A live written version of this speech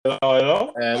Hello,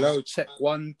 hello. Hello, check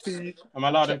 1 2. Am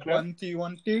I loud and Check clear? 1 2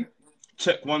 1 2.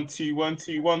 Check 1 2 1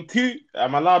 2 1 2.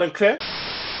 Am I loud and clear?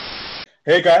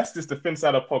 Hey guys, this is the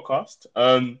Finsider podcast.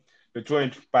 We're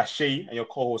joined by Shay and your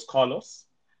co-host Carlos,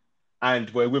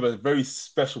 and we're with a very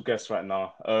special guest right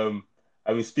now.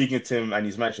 I've been speaking to him, and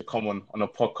he's managed to come on a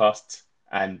podcast,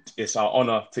 and it's our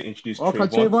honor to introduce Welcome,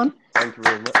 Trevon. Trevon. Thank you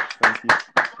very much. Thank you.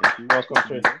 Thank you.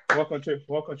 Welcome, Trey.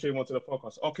 Welcome, Trevon, to the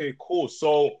podcast. Okay, cool.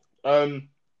 So,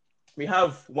 we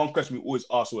have one question we always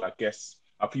ask all our guests,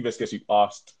 our previous guests we've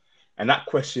asked, and that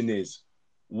question is,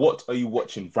 what are you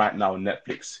watching right now on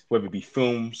Netflix? Whether it be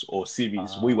films or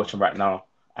series, what are you watching right now?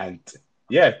 And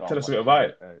yeah, So tell I'm us a bit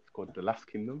watching, about it. It's called The Last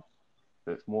Kingdom.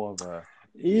 So it's more of a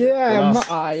Yeah, The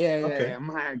last- yeah, Okay.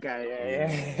 my guy,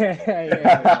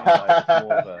 it's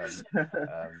more of a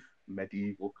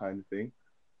medieval kind of thing.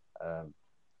 And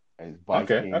it's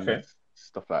Vikings, Okay.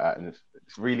 stuff like that. And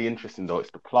it's really interesting though.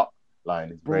 It's the plot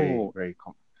line is Bro.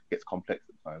 gets complex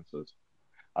at times. So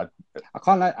I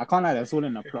can't lie. That's all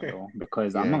in the plot though,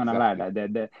 because I'm Yeah, not gonna lie. exactly.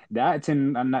 Like the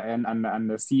acting and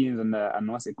the scenes and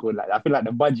what's it called? Like I feel like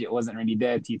the budget wasn't really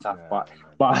there too tough, No.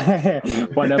 but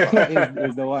the plot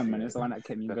is the one, man. It's the one that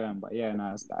kept me going. But yeah,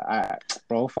 no,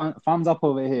 bro, thumbs up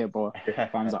over here, bro.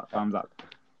 Thumbs up.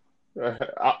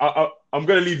 I'm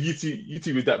gonna leave you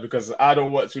two with that because I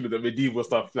don't watch all of the medieval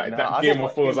stuff like No, that. I Game don't of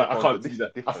watch Thrones, Game of I Thrones, can't but do this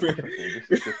that. is I feel different. Trust me, this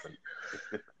is different. It's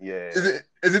different. Yeah.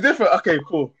 is it different? Okay,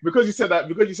 cool. Because you said that,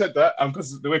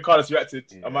 because the way Carlos reacted,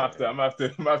 Yeah. I might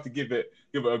have to give it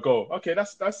a go. Okay,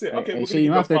 that's it. Okay, we're Hey, gonna sure, you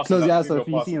give have you a to pass on close that. your We'll eyes give for you a a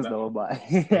few pass on scenes that. though, but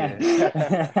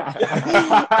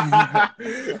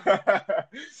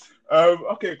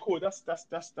Okay, cool.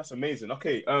 That's amazing.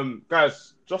 Okay,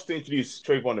 guys, just to introduce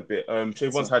Trayvon a bit.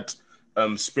 Trayvon's So,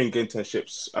 had spring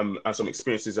internships and some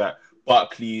experiences at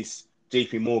Barclays,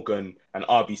 JP Morgan, and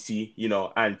RBC.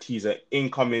 And he's an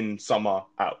incoming summer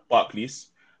at Barclays.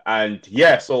 And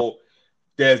yeah, so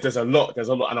there's a lot,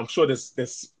 and I'm sure there's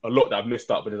a lot that I've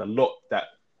missed out, but there's a lot that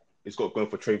is got going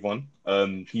for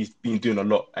Trayvon. He's been doing a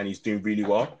lot and he's doing really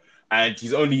well. And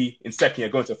he's only in second year,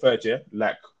 going to third year,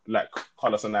 like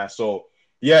Carlos and I. So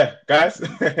yeah, guys,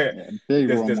 yeah, big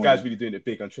role there's guys model. really doing it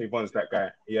big, and Trayvon's that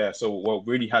guy. Yeah, so we're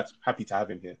really happy to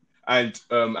have him here. And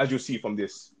as you'll see from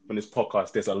this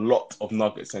podcast, there's a lot of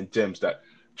nuggets and gems that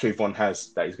Trayvon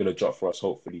has that he's going to drop for us,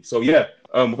 hopefully. So yeah,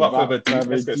 without further Without ado, further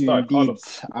let's get ado, started. indeed.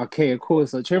 Carlos. Okay, cool.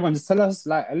 So, Trevon, just tell us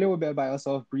like a little bit about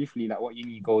yourself briefly, like what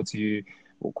uni you go to,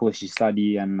 what course you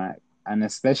study, and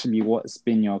especially what's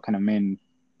been your kind of main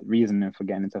reasoning for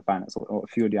getting into finance, or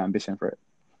fueled your ambition for it.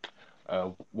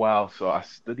 Wow. So I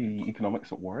study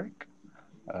economics at Warwick.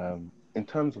 In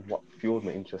terms of what fueled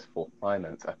my interest for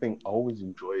finance, I think I always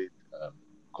enjoyed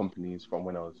companies from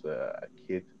when I was a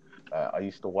kid. I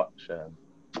used to watch. There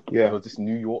Yeah, was this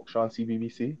New York show on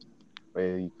CBBC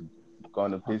where you could go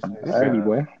on a business. Early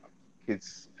boy.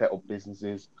 Kids set up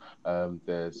businesses.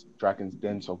 There's Dragon's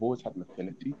Den, so I've always had an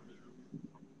affinity,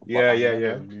 but I yeah.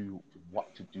 never knew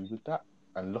what to do with that.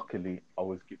 And luckily, I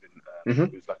was given Mm-hmm.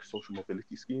 it was like a social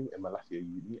mobility scheme in my last year of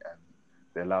uni, and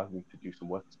they allowed me to do some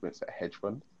work experience at a hedge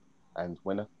fund. And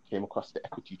when I came across the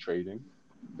equity trading,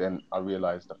 then I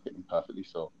realized I fit in perfectly.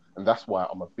 So, and that's why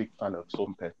I'm a big fan of so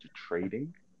compared to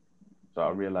trading. So I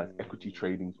realized equity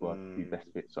trading is where the best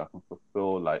fit. So I can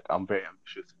fulfill, like, I'm very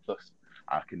ambitious. Plus,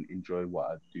 I can enjoy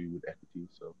what I do with equity.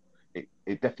 So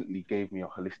it definitely gave me a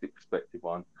holistic perspective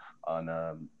on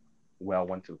where I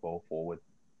want to go forward.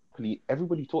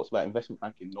 Everybody talks about investment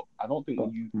banking. No, I don't think But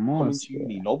when you come most, into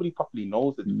uni, nobody properly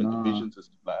knows the different no, divisions and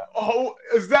stuff like that. Oh,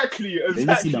 exactly, they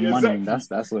just see the exactly, money. exactly.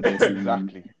 That's what they see,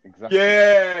 man. Exactly.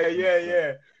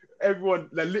 Yeah. Everyone,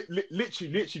 like,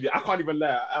 literally, I can't even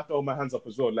lie. I have to hold my hands up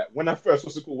as well. Like when I first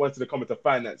was school, wanted to come into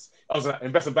finance, I was like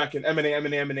investment banking, M&A. I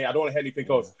don't want to hear anything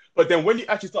Yeah. else. But then when you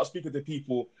actually start speaking to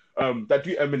people that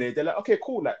do M&A, they're like, okay,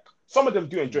 cool. Like some of them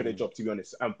do enjoy their job, to be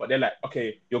honest. But they're like,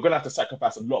 okay, you're gonna have to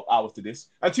sacrifice a lot of hours to this.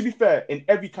 And to be fair, in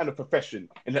every kind of profession,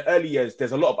 in the early years,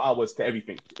 there's a lot of hours to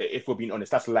everything. If we're being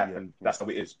honest, that's life, and Yeah. that's how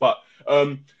it is. But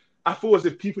I feel as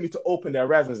if people need to open their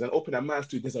horizons and open their minds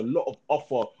to. There's a lot of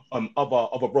offer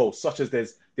other roles, such as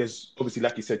there's obviously,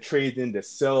 like you said, trading, there's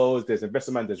sales, there's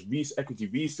investment, there's equity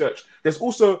research. There's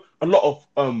also a lot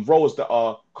of roles that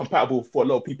are compatible for a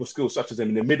lot of people's skills, such as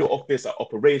in the middle office,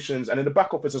 operations, and in the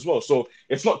back office as well. So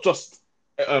it's not just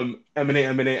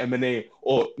M&A,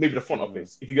 or maybe the front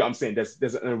office. If you get what I'm saying,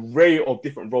 there's an array of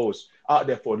different roles out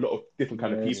there for a lot of different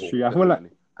kind Yeah, of it's people. true. Definitely.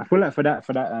 I feel like for that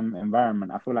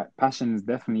environment, I feel like passion is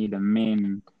definitely the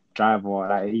main driver.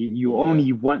 Like you Yeah.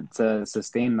 only want to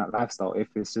sustain that lifestyle if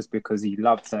it's just because you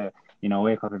love to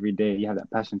wake up every day, you have that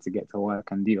passion to get to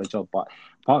work and do your job. But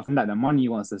apart from that, the money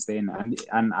wants to stay in it.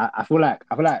 And I feel like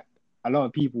a lot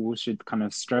of people should kind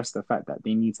of stress the fact that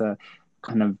they need to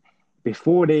kind of,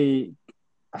 before they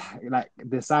like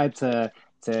decide to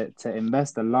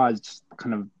invest a large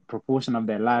kind of proportion of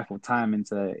their life or time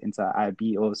into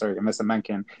IB, or sorry, investment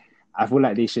banking, I feel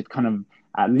like they should kind of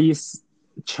at least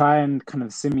try and kind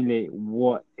of simulate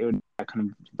what it would kind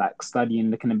of like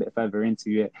studying, looking a bit further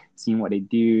into it, seeing what they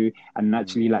do, and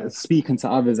actually like speaking to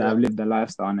others that have lived the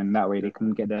lifestyle, and in that way they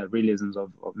can get the realisms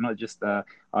of not just the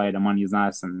the money is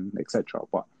nice and etc.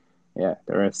 but the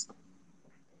rest.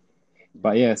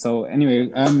 But yeah, so anyway,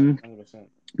 100%.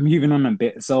 moving on a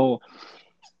bit. So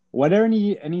were there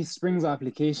any Springs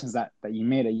applications that you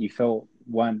made that you felt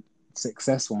weren't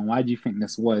successful, and why do you think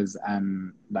this was,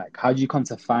 and like how do you come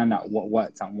to find out what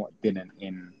worked and what didn't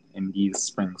in these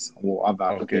Springs or other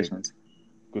applications?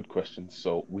 Good question.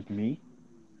 So with me,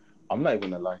 I'm not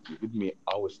even gonna lie to you. With me,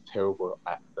 I was terrible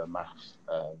at the maths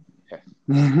test.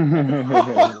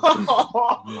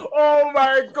 Oh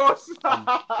my gosh!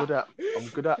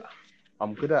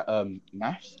 I'm good at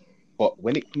maths, but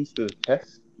when it comes to the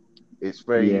test, it's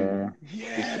very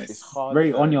it's hard.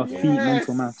 Very on your feet,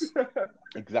 mental maths.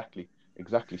 Exactly.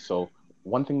 So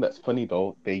one thing that's funny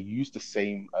though, they use the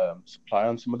same supply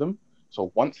on some of them.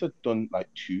 So once I'd done like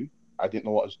two, I didn't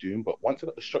know what I was doing, but once I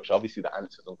got the structure, obviously the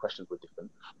answers and questions were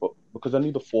different. But because I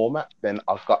knew the format, then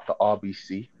I got the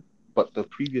RBC. But the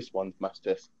previous one's maths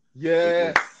test,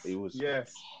 it was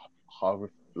horrible.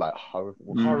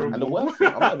 And the worst thing,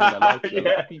 I'm not even gonna lie to you, a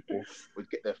lot of people would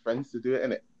get their friends to do it,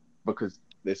 innit? Because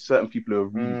there's certain people who are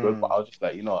really good, but I was just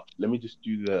like, you know what, let me just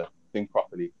do the thing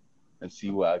properly and see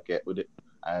what I get with it.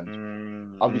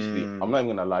 And obviously, I'm not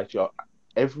even gonna lie to you,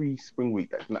 every spring week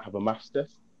that didn't have a maths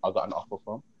test, I got an offer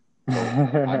from. So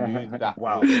I knew that.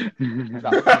 Wow. If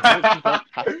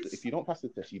you don't pass the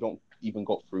test, you don't even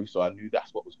go through. So I knew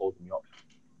that's what was holding me up.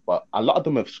 But a lot of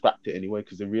them have scrapped it anyway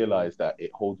because they realize that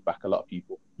it holds back a lot of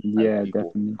people. Yeah, people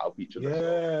definitely. help each other.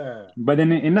 Yeah. But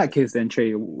then in that case, then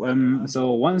Trey,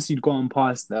 so once you'd gone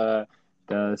past the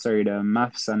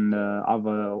maths and the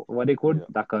other, what they called,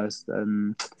 like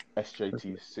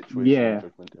SJT, situation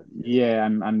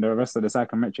judgment. And the rest of the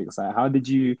psychometrics. Like,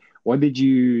 what do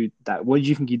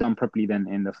you think you done properly then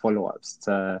in the follow-ups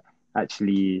to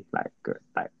actually like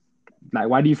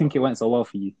why do you think it went so well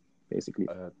for you, basically?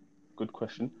 Good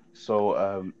question. So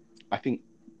I think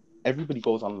everybody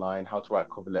goes online, how to write a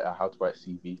cover letter, how to write a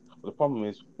CV. But the problem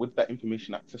is with that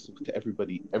information accessible to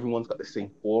everybody, everyone's got the same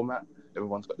format,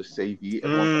 everyone's got the CV,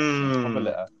 everyone's got the same cover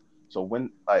letter. So when,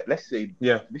 like, let's say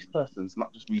this person's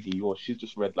not just reading yours, she's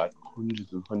just read like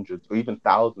hundreds and hundreds or even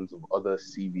thousands of other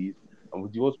CVs. And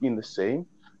with yours being the same,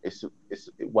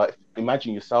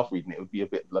 imagine yourself reading it, it would be a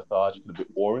bit lethargic and a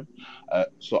bit boring.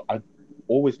 So I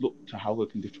always look to how I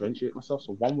can differentiate myself.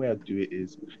 So one way I do it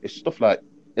is, it's stuff like,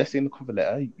 let's say in the cover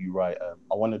letter, you write,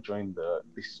 I want to join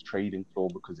this trading floor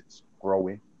because it's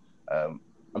growing. And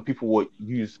people will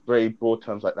use very broad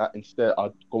terms like that. Instead,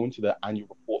 I'd go into the annual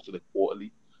reports or the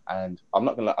quarterly, and I'm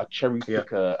not gonna I cherry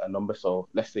pick a number. So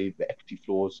let's say the equity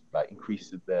floors like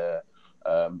increased their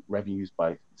revenues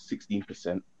by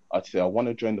 16%. I'd say I want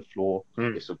to join the floor.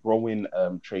 It's a growing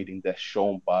trading desk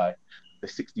shown by the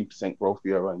 16% growth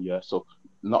year on year. So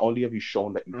not only have you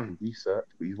shown that you can research,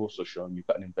 but you've also shown you've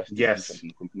got an invested interest in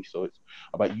the company. So it's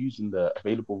about using the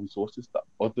available resources that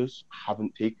others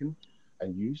haven't taken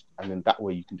and used, and then that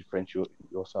way you can differentiate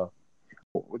yourself.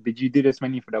 Did you do this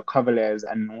mainly for the cover letters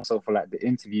and also for like the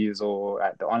interviews or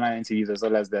like the online interviews as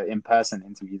well as the in-person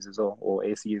interviews as well, or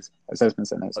ACs, assessment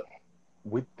centers?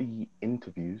 With the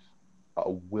interviews, I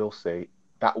will say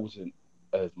that wasn't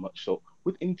as much. So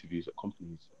with interviews at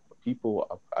companies,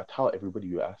 people, I tell everybody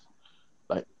who asks,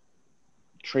 like,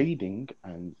 trading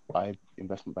and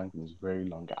investment banking is very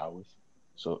long hours.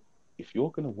 So if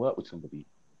you're going to work with somebody,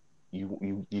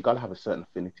 you got to have a certain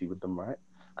affinity with them, right?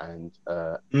 And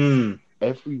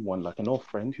everyone, like I know a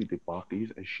friend who did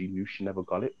Barclays and she knew she never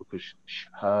got it because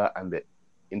her and the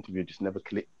interviewer just never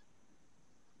clicked.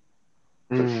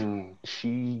 So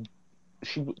she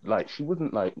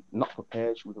wasn't like not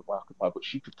prepared, she wasn't well occupied, but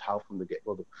she could tell from the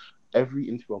get-go that every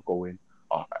interview I go in,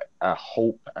 I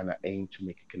hope and I aim to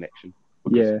make a connection.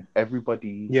 Because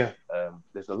everybody,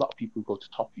 there's a lot of people who go to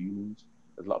top unis,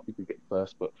 there's a lot of people who get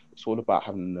first, but it's all about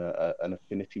having an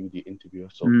affinity with your interviewer.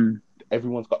 So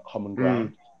everyone's got common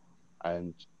ground,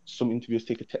 and some interviewers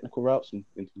take a technical route, some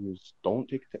interviewers don't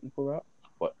take a technical route.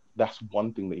 But that's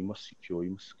one thing that you must secure.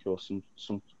 You must secure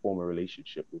some form of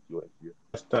relationship with your interviewer.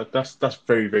 That's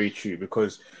very, very true,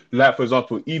 because like, for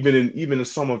example, even in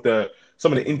some of the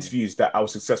some of the interviews that I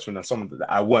was successful in and some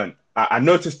that I weren't. I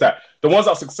noticed that the ones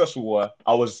that were successful were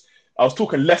I was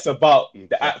talking less about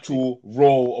the actual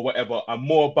role or whatever, and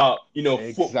more about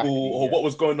football or what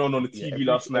was going on the TV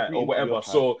last night or whatever.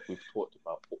 So we've talked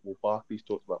about football. Barclays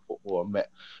talked about football. I met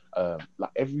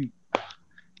like every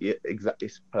exactly.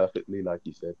 It's perfectly like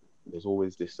you said. There's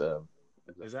always this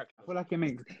exactly. I feel like it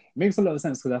makes a lot of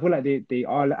sense because I feel like they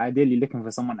are ideally looking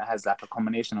for someone that has like a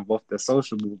combination of both the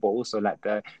social but also like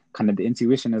the kind of the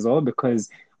intuition as well, because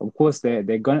of course they're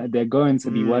going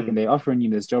to be working, they're offering you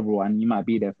this job role and you might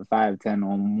be there for 5, 10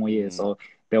 or more years, so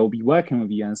they'll be working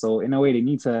with you, and so in a way they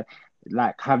need to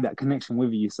like have that connection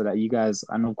with you so that you guys,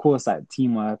 and of course like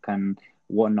teamwork and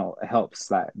whatnot helps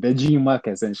like the dream work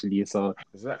essentially. So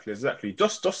exactly.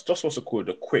 Just also called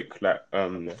a quick like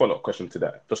follow-up question to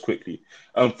that, just quickly.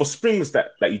 For Springs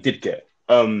that you did get,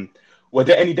 were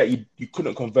there any that you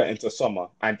couldn't convert into summer?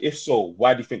 And if so,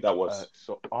 why do you think that was?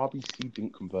 So RBC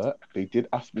didn't convert. They did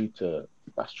ask me to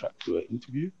fast track to an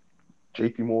interview.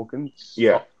 JP Morgan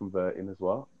stopped converting as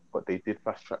well, but they did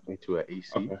fast track me to an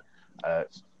AC.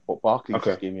 But Barclays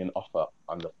just gave me an offer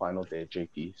on the final day of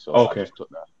JP, so I just took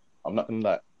that. I'm not gonna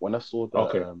lie. When I saw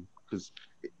the because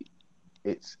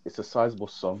it's a sizable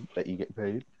sum that you get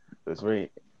paid, so it's very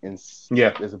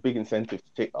there's a big incentive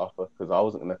to take the offer because I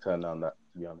wasn't gonna turn down that,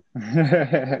 to be honest.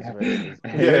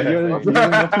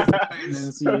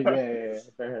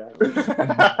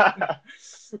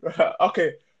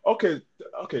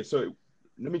 Okay. So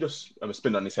let me just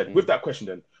spin on this head with that question.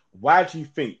 Then, why do you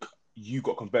think you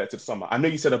got converted to the summer? I know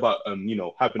you said about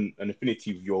having an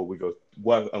affinity with your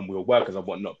work and with your workers and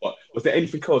whatnot, but was there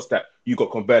anything else that you got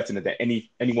converted and that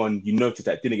anyone you noticed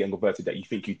that didn't get converted that you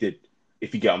think you did?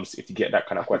 If you get that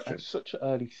kind of question. At such an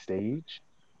early stage,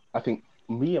 I think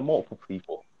me and multiple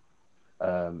people,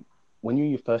 when you're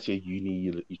in your first year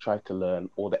uni, you try to learn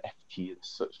all the FT and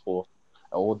such forth,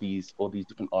 all these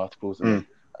different articles, and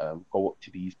go up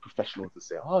to these professionals and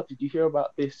say, "Oh, did you hear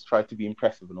about this?" Try to be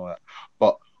impressive and all that.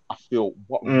 But I feel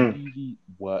what really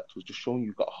worked was just showing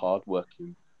you've got a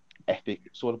hard-working ethic.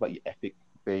 It's all about your ethic.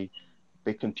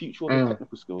 They can teach you all the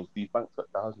technical skills. These banks got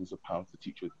thousands of pounds to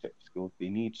teach you the technical skills. They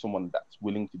need someone that's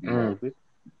willing to be molded,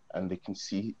 and they can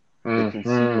see your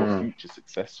future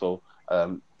success. So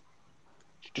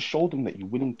just show them that you're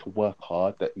willing to work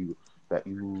hard, that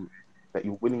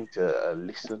you're willing to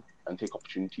listen and take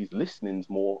opportunities. Listening is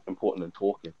more important than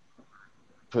talking.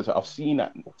 Because I've seen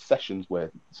at sessions where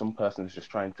some person is just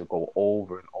trying to go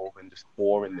over and over and just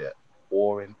boring the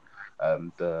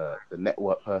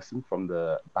network person from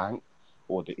the bank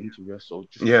or the interviewer. So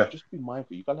just be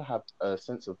mindful. You gotta have a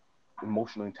sense of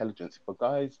emotional intelligence. If a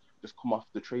guy's just come off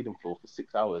the trading floor for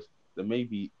 6 hours, then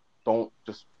maybe don't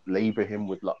just labor him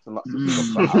with lots and lots of stuff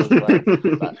for hours, right?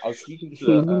 Like, I was speaking to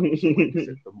someone who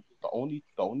said the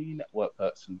only network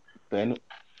person then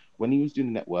when he was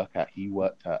doing network he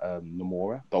worked at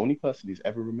Nomura. The only person he's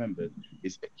ever remembered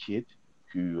is a kid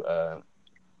who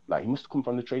he must have come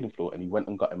from the trading floor and he went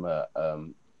and got him a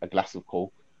glass of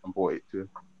Coke and brought it to him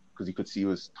because he could see he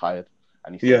was tired,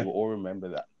 and he said we'll all remember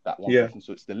that one person.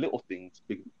 So it's the little things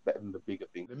better than the bigger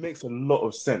things. It makes a lot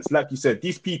of sense. Like you said,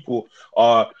 these people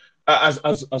are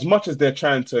as much as they're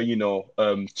trying to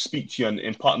speak to you and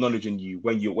impart knowledge in you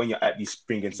when you're at these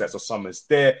spring and sets or summers,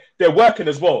 they're working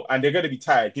as well, and they're going to be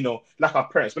tired, like our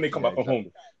parents when they come back from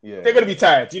home. They're going to be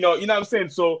tired, you know what I'm saying?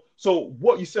 So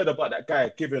what you said about that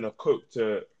guy giving a Coke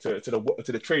to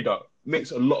the trader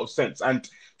makes a lot of sense, and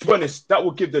to be honest, that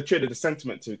will give the trader the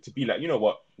sentiment to be like, you know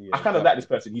what, I kind of like this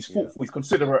person. He's thoughtful, he's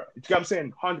considerate. Do you know what I'm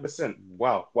saying? 100%.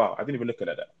 Wow, I didn't even look at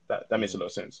that. That makes a lot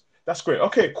of sense. That's great.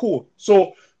 Okay, cool.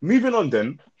 So moving on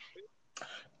then,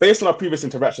 based on our previous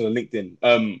interactions on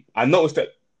LinkedIn, I noticed that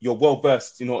you're well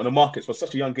versed, in the markets for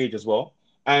such a young age as well.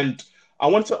 And I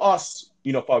wanted to ask,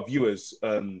 for our viewers,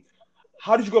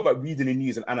 how did you go about reading the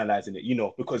news and analyzing it?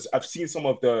 Because I've seen some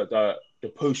of the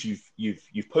posts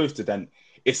you've posted, and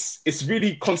it's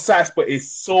really concise, but it's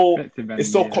so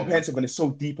comprehensive and it's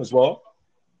so deep as well.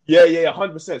 Yeah,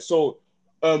 100%. So,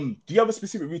 do you have a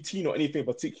specific routine or anything in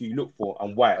particular you look for,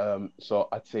 and why? So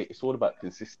I'd say it's all about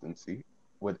consistency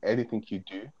with anything you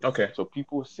do. Okay. So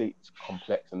people say it's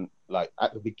complex, and like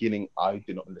at the beginning, I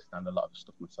did not understand a lot of the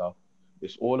stuff myself.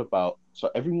 It's all about,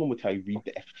 so everyone would tell you read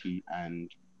the FT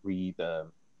and read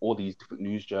all these different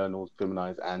news journals,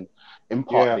 Feminize, and in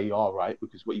part they are right,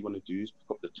 because what you want to do is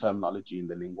pick up the terminology and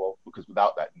the lingo, because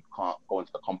without that you can't go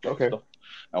into the complex stuff.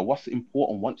 And what's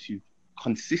important once you've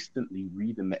consistently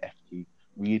reading the FT,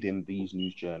 reading these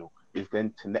news journal, is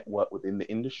then to network within the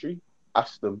industry.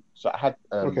 Ask them. So I had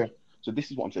so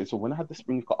this is what I'm saying. So when I had the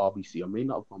Spring for RBC, I may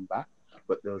not have gone back,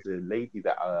 but there was a lady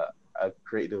that I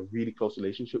created a really close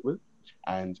relationship with.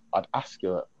 and I'd ask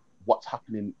her what's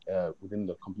happening within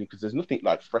the company, because there's nothing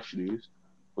like fresh news,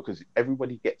 because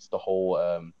everybody gets the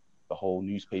whole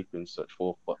newspaper and such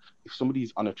forth. But if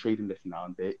somebody's on a trading desk now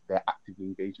and they're actively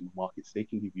engaged in the markets, they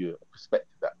can give you a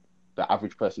perspective that the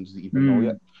average person doesn't even know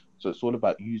yet. So it's all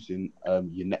about using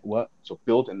your network, so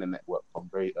building the network from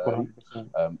very early.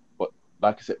 100%. But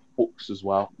like I said, books as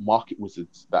well. Market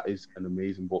Wizards, that is an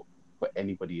amazing book for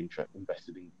anybody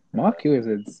invested in. Market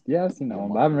Wizards. Yeah, I've seen that one,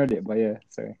 but I haven't read it. But yeah,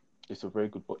 sorry. It's a very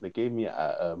good book. They gave me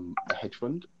a hedge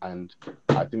fund, and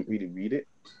I didn't really read it.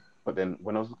 But then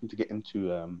when I was looking to get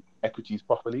into equities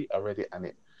properly, I read it, and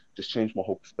it just changed my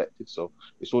whole perspective. So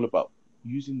it's all about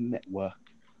using the network,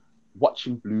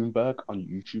 watching Bloomberg on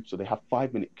YouTube. So they have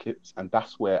 5-minute clips, and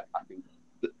that's where I think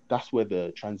that's where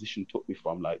the transition took me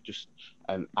from like just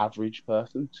an average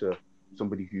person to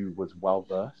somebody who was well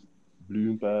versed.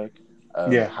 Bloomberg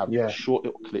have short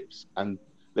little clips, and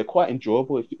they're quite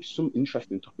enjoyable. It's some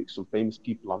interesting topics, some famous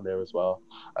people on there as well.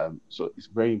 So it's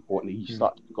very important that you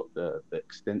start to pick up the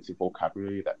extensive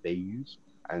vocabulary that they use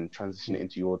and transition it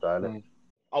into your dialect.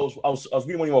 I was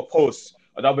reading one of your posts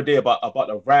the other day about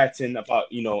the writing, about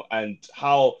and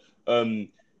how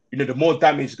the more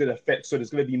damage is going to affect. So there's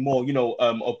going to be more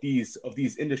of these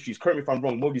industries. Correct me if I'm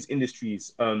wrong. More of these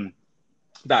industries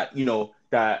that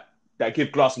that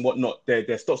give glass and whatnot,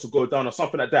 their stocks will go down or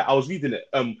something like that. I was reading it,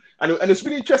 and it's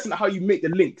really interesting how you make the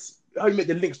links. How you make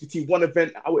the links between one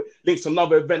event, how it links to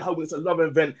another event, how it links to another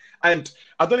event. And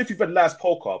I don't know if you've read Last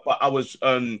Poker, but I was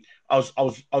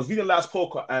reading Last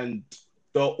Poker, and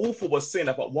the author was saying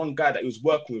about one guy that he was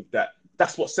working with,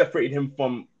 that's what separated him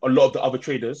from a lot of the other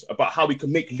traders, about how we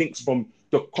can make links from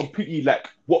the completely like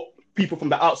what people from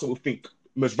the outside will think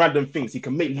most random things. He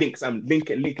can make links and link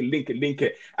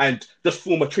it, and just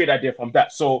form a trade idea from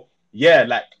that. So yeah,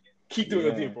 like keep doing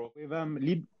your thing, bro.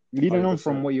 With leading on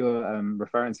from what you're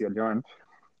referring to earlier on,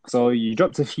 so you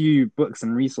dropped a few books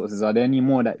and resources. Are there any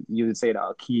more that you would say that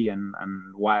are key and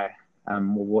why,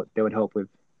 what they would help with?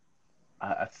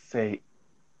 I'd say,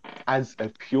 as a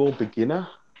pure beginner,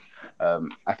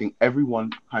 I think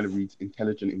everyone kind of reads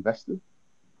Intelligent Investor,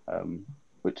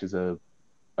 which is a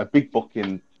big book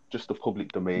in just the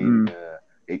public domain.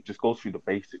 It just goes through the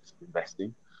basics of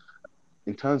investing.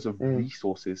 In terms of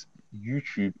resources,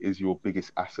 YouTube is your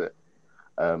biggest asset.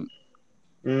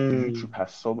 YouTube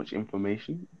has so much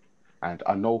information, and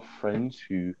I know friends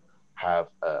who have.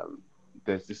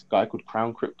 There's this guy called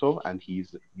Crown Crypto, and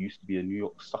he's used to be a New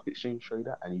York Stock Exchange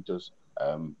trader, and he does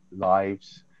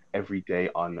lives every day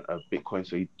on Bitcoin.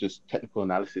 So he does technical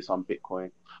analysis on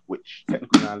Bitcoin, which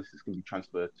technical analysis can be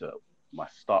transferred to my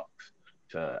stocks,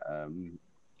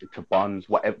 to bonds,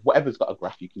 whatever's got a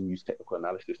graph, you can use technical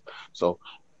analysis. So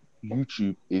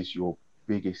YouTube is your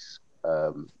biggest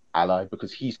ally,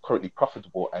 because he's currently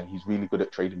profitable and he's really good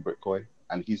at trading Bitcoin,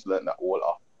 and he's learned that all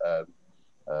off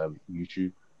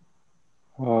YouTube.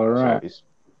 All right. So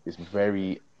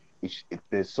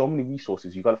there's so many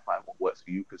resources. You got to find what works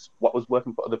for you, because what was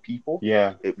working for other people,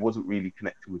 it wasn't really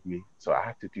connecting with me. So I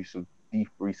had to do some deep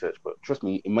research. But trust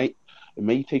me, it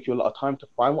may take you a lot of time to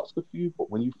find what's good for you.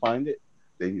 But when you find it,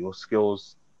 then your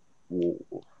skills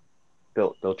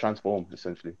they'll transform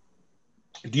essentially.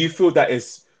 Do you feel that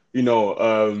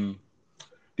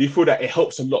do you feel that it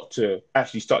helps a lot to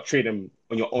actually start trading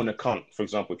on your own account, for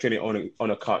example, trading on your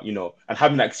own account, and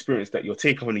having that experience that you're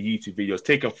taking from the YouTube videos,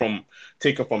 taken from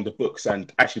the books,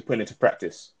 and actually putting into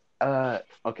practice?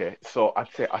 Okay, so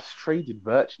I'd say I traded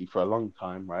virtually for a long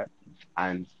time, right?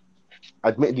 And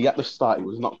admittedly, at the start, it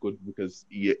was not good, because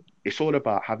it's all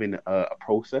about having a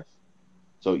process.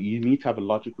 So you need to have a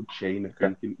logical chain of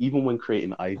thinking, even when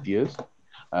creating ideas.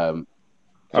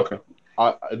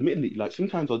 Admittedly, like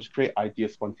sometimes I'll just create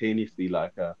ideas spontaneously.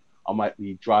 Like I might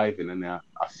be driving and I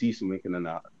see something and then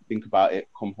I think about it,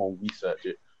 come home, research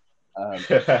it.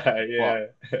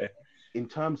 But in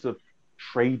terms of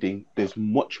trading, there's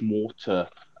much more to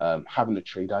having a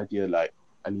trade idea. Like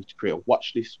I need to create a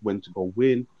watch list, when to go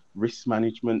in, risk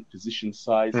management, position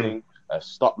sizing,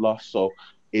 stop loss. So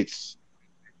it's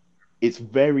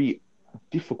very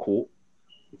difficult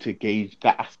to gauge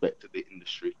that aspect of the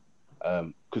industry.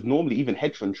 Because normally even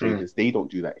hedge fund traders, they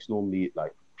don't do that. It's normally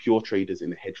like pure traders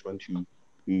in a hedge fund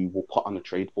who will put on a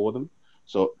trade for them.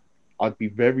 So I'd be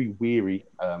very wary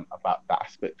about that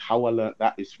aspect. How I learned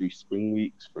that is through spring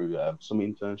weeks, through some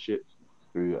internships,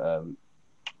 through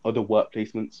other work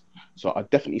placements. So I'd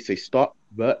definitely say start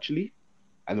virtually,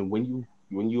 and then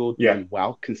when you're doing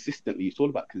well consistently, it's all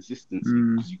about consistency.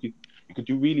 Because you could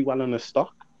do really well on a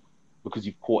stock because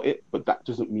you've caught it, but that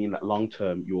doesn't mean that long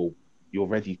term you're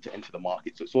ready to enter the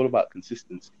market. So it's all about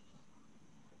consistency.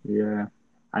 Yeah.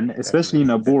 And especially in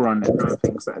a bull run, everyone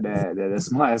thinks that they're the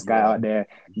smartest guy out there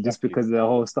just exactly. because the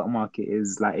whole stock market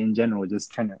is like in general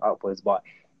just trending upwards. But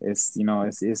it's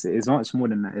it's much more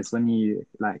than that. It's when you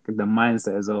like the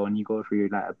mindset as well when you go through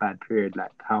like a bad period,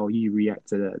 like how you react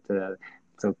to the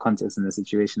context and the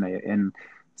situation that you're in.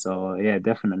 So yeah,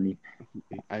 definitely.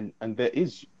 And there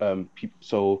is people.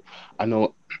 So I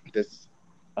know there's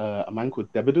a man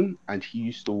called Debenham, and he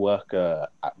used to work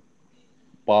at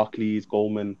Barclays,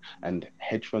 Goldman, and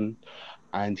hedge fund,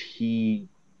 and he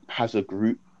has a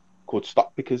group called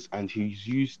Stock Pickers, and he's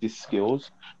used these skills.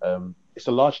 It's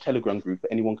a large Telegram group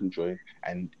that anyone can join,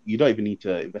 and you don't even need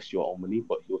to invest your own money,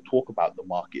 but he'll talk about the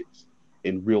markets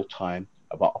in real time,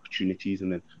 about opportunities,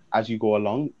 and then as you go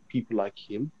along, people like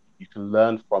him, you can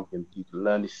learn from him, you can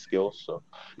learn his skills. So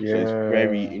it's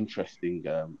very Yeah. interesting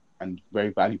and very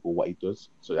valuable what he does.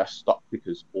 So that's Stock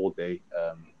Pickers all day.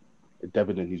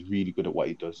 Debenham, he's really good at what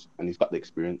he does, and he's got the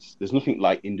experience. There's nothing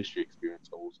like industry experience,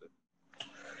 I will say.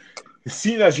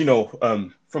 Seeing as you know,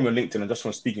 from your LinkedIn and just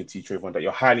from speaking to you, Trevon, that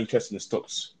you're highly interested in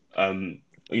stocks, and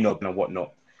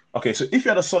whatnot. Okay, so if you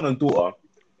had a son and daughter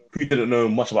who didn't know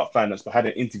much about finance but had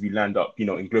an interview lined up,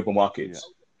 in global Yeah. markets,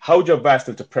 how would you advise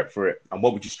them to prep for it, and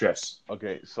what would you stress?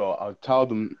 Okay, so I'll tell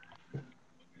them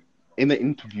in the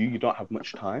interview you don't have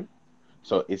much time,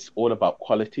 so it's all about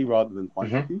quality rather than Mm-hmm.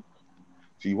 quantity.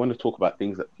 So you want to talk about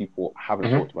things that people haven't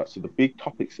Mm-hmm. talked about. So the big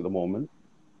topics at the moment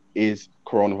is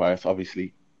coronavirus,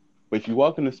 obviously. But if you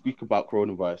are going to speak about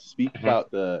coronavirus, speak Mm-hmm. about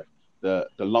the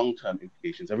long term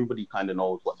implications. Everybody kind of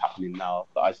knows what's happening now,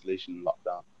 the isolation and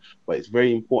lockdown. But it's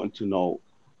very important to know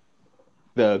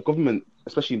the government,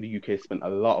 especially in the UK, spent a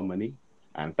lot of money,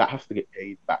 and that has to get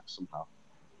paid back somehow.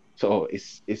 So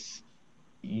it's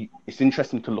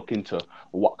interesting to look into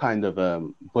what kind of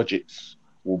budgets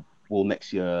will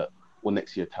next year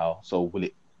tell. So will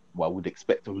it? Well, would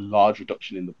expect a large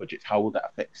reduction in the budgets. How will that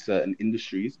affect certain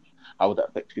industries? How will that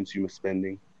affect consumer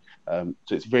spending? So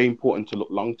it's very important to look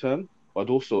long term, but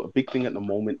also a big thing at the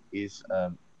moment is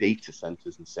data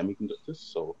centers and semiconductors.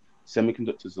 So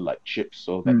semiconductors are like chips,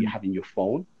 so that you Mm. have in your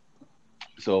phone.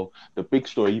 So the big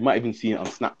story, you might even see it on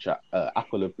Snapchat.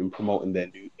 Apple have been promoting their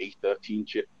new A13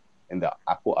 chip in the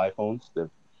Apple iPhones. They've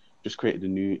just created a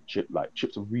new chip. Like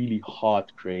chips are really hard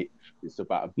to create. It's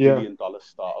about Yeah. $1 billion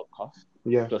startup cost.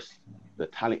 Yeah. Plus the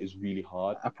talent is really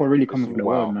hard. Apple really There's coming for something the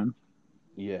world, wow. man.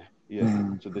 Yeah, yeah. So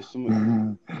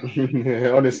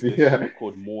Yeah, honestly, there's yeah. something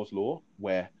called Moore's law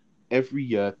where every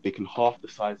year they can halve the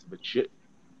size of a chip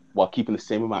while keeping the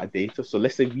same amount of data. So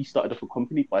let's say we started up a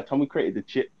company, by the time we created the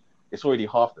chip, it's already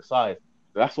half the size.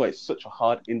 So that's why it's such a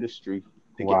hard industry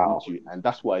to get Wow. into, and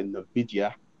that's why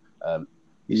Nvidia um,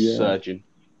 is Yeah. surging,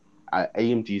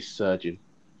 AMD is surging,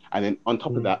 and then on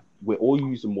top of Mm, that, we're all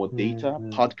using more data,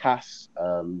 mm. podcasts,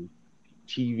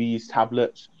 TVs,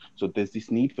 tablets. So there's this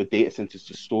need for data centers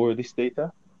to store this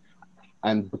data,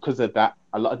 and because of that,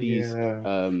 Yeah. a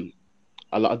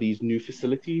lot of these new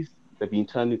facilities, they're being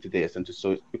turned into data centers.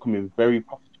 So it's becoming very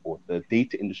profitable. The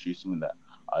data industry is something that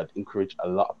I'd encourage a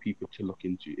lot of people to look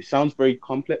into. It sounds very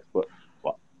complex, but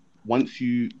once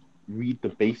you read the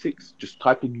basics, just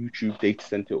type in YouTube data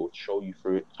center, it will show you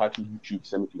through it. Type in YouTube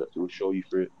semiconductor, it will show you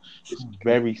through it. It's Okay.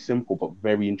 very simple, but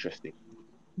very interesting.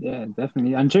 Yeah,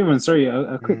 definitely. And Trayvon, sorry,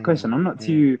 a quick question. I'm not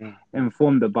too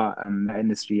informed about the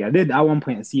industry. I did at one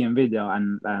point see a video,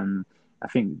 and I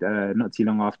think not too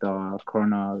long after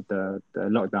Corona, the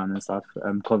lockdown and stuff,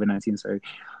 COVID-19, sorry,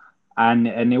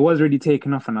 and it was really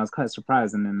taken off, and I was quite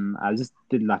surprised. And then I just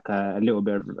did like a little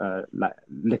bit of like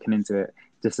looking into it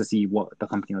just to see what the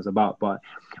company was about. But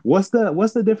what's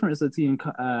the difference between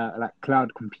like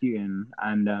cloud computing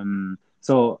and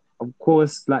so of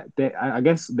course like I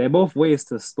guess they're both ways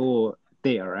to store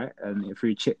data, right? And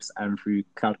through chips and through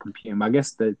cloud computing. But I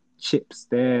guess the chips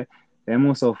they're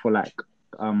more so for like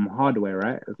hardware,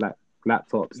 right? It's like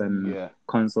laptops and Yeah,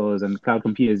 consoles, and cloud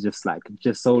computers just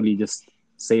solely just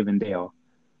saving data.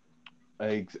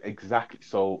 exactly.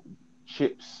 So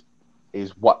chips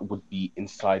is what would be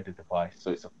inside the device.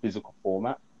 So it's a physical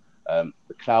format.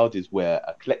 The cloud is where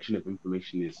a collection of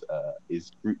information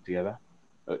is grouped together.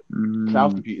 Uh,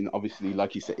 Cloud Mm, computing, obviously,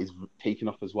 like you said, is taken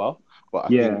off as well. But I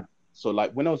think yeah. so.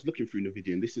 Like when I was looking through the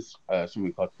video, and this is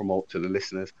something I'd promote to the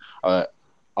listeners. Uh,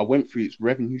 I went through its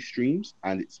revenue streams,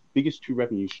 and its biggest two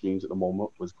revenue streams at the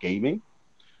moment was gaming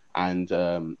and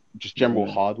just general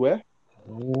Yeah. hardware.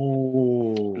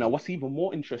 Now, Oh. what's even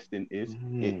more interesting is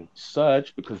it Mm.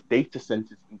 surged because data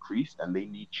centers increased and they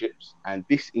need chips. And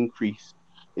this increase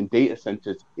in data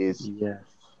centers is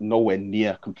Yes. nowhere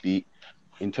near complete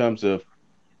in terms of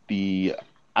the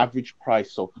average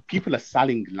price. So people are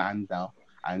selling land now,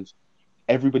 and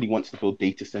everybody wants to build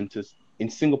data centers. In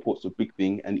Singapore, it's a big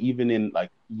thing, and even in like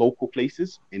local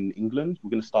places in England, we're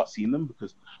going to start seeing them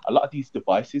because a lot of these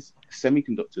devices,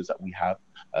 semiconductors that we have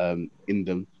in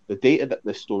them, the data that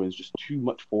they're storing is just too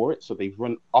much for it. So they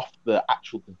run off the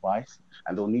actual device,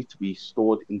 and they'll need to be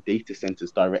stored in data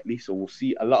centers directly. So we'll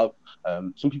see a lot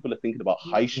of some people are thinking about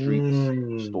high street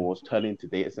stores turning into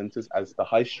data centers as the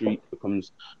high street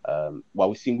becomes. While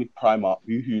we're seeing with Primark,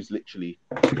 Boohoo's literally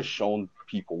just shown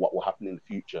people what will happen in the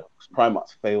future because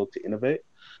Primark's failed to innovate.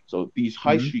 So these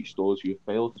high street stores who have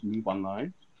failed to move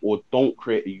online or don't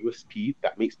create a USP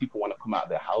that makes people want to come out of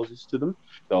their houses to them,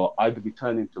 they'll either be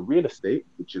turned into real estate,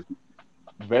 which is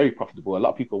very profitable. A lot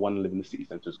of people want to live in the city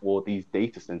centers or these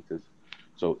data centers.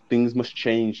 So things must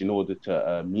change in order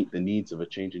to meet the needs of a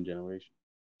changing generation.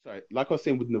 Sorry, like I was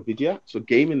saying with NVIDIA, so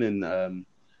gaming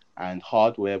and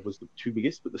hardware was the two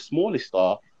biggest, but the smallest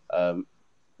are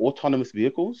autonomous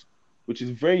vehicles, which is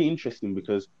very interesting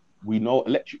because we know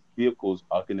electric vehicles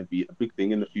are going to be a big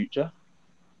thing in the future,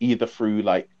 either through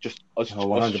like just us,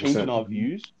 Oh, us changing 100%. our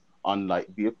views on like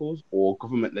vehicles or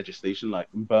government legislation. Like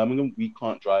in Birmingham, we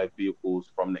can't drive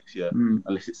vehicles from next year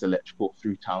unless it's electrical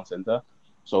through town centre.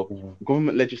 So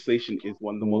government legislation is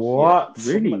one of the most What?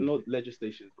 government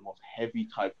legislation is the most heavy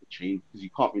type of change because you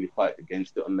can't really fight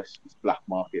against it unless it's black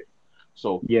market.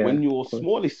 So Yeah, when of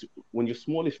course. when your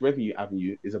smallest revenue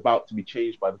avenue is about to be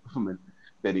changed by the government,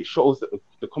 then it shows that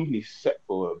the company is set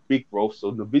for a big growth.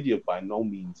 So Nvidia by no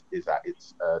means is at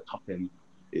its top end.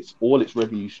 It's all its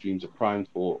revenue streams are primed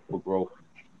for growth.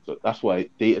 So that's why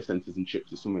data centers and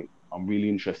chips is something I'm really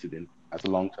interested in as a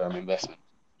long-term investment.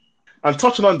 And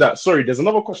touching on that, sorry, there's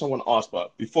another question I want to ask,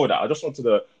 but before that, I just wanted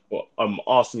to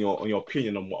ask on your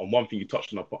opinion on one thing you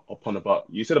touched upon about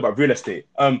you said about real estate.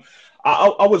 I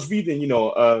was reading,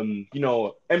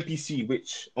 MPC,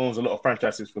 which owns a lot of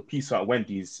franchises for Pizza and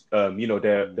Wendy's.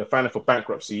 They're filing for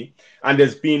bankruptcy, and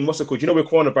there's been what's it called? With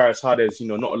coronavirus, how there's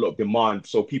not a lot of demand,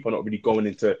 so people are not really going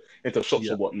into shops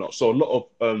Yeah. or whatnot. So a lot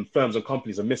of firms and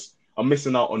companies are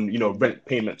missing out on rent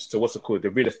payments to what's it called, the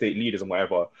real estate leaders and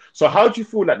whatever. So how do you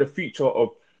feel like the future of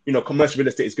commercial real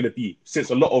estate is going to be, since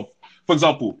a lot of, for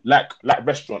example, like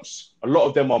restaurants, a lot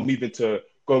of them are moving to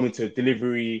go into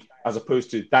delivery as opposed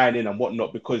to dining and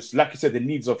whatnot, because like you said, the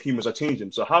needs of humans are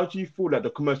changing. So how do you feel like the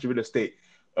commercial real estate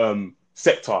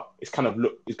sector is kind of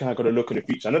going to look in the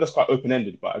future? I know that's quite open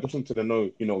ended, but I just wanted to know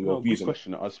your No, views good on it.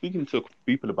 question. I was speaking to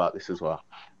people about this as well.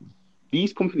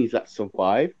 These companies that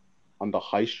survive on the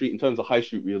high street, in terms of high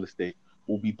street real estate,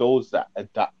 will be those that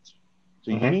adapt.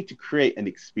 So you need to create an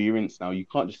experience now. You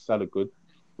can't just sell a good.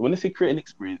 But when I say create an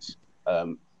experience,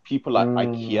 people like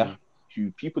IKEA, who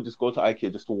people just go to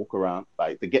IKEA just to walk around.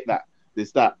 Like they get that.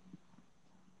 There's that.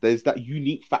 There's that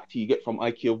unique factor you get from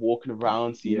IKEA walking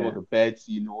around, seeing all the beds,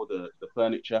 seeing all the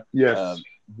furniture. Yes,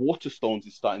 Waterstones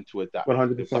is starting to adapt.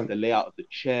 They've got 100%. the layout of the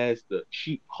chairs, the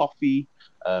cheap coffee.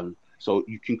 So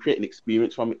you can create an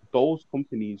experience from it. Those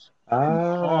companies who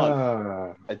can't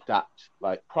Ah, adapt,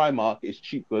 like Primark, is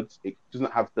cheap goods. It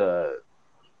doesn't have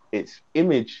its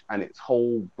image and its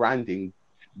whole branding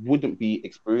wouldn't be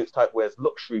experience type. Whereas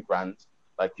luxury brands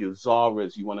like your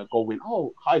Zara's, you want to go in.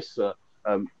 Oh, hi sir.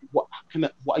 What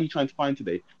are you trying to find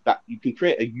today? That you can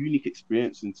create a unique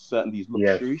experience in certain these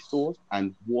yes, luxury stores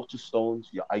and Waterstones,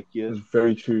 your IKEAs.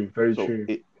 very true, very So true.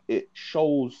 it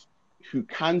shows who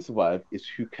can survive is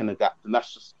who can adapt, and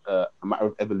that's just a matter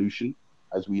of evolution,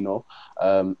 as we know.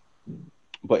 Um,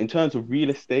 but in terms of real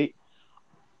estate,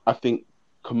 I think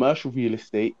commercial real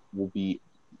estate will be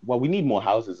well. We need more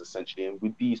houses essentially, and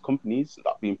with these companies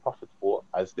not being profitable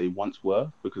as they once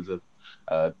were because of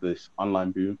this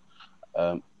online boom,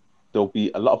 um, there'll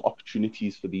be a lot of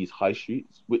opportunities for these high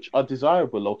streets, which are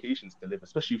desirable locations to live,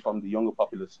 especially from the younger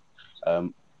populace.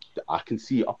 Um, I can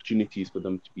see opportunities for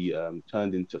them to be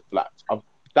turned into flats.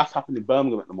 That's happened in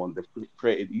Birmingham at the moment. They've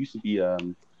created, it used to be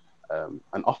an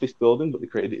office building, but they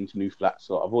created it into new flats.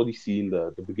 So I've already seen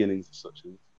the beginnings of such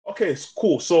things. Okay, it's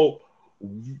cool. So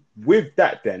with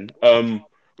that, then,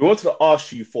 we wanted to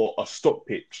ask you for a stock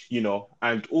pitch,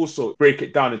 and also break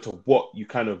it down into what you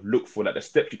kind of look for, like the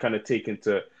steps you kind of take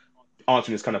into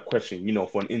answering this kind of question,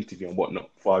 for an interview and whatnot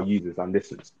for our users and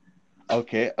listeners.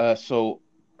 Okay, so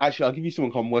actually, I'll give you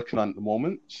something I'm working on at the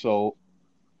moment. So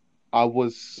I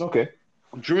was Okay.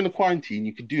 during the quarantine,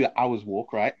 you could do an hour's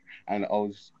walk, right? And I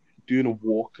was doing a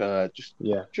walk, Yeah.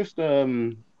 just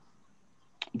um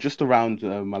just around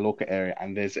my local area,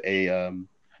 and there's a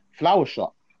flower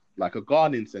shop, like a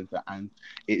gardening center, and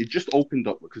it just opened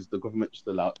up because the government just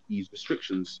allowed these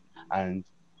restrictions. And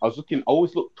I was looking, I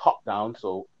always look top down,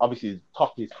 so obviously the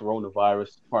top is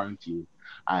coronavirus quarantine,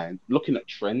 and looking at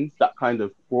trends that kind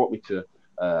of brought me to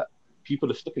uh,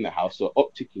 people are stuck in the house, so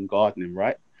uptick in gardening,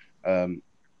 right?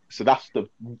 So that's the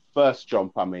first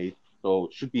jump I made. So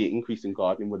it should be an increase in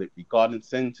gardening, whether it be garden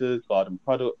centers, garden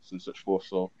products, and such forth.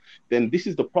 So then this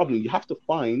is the problem. You have to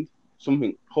find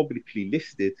something publicly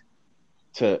listed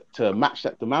to match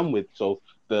that demand with. So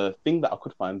the thing that I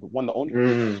could find, the only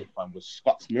thing I could find was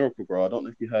Scott's Miracle Grow. I don't know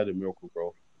if you heard of Miracle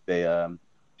Grow. They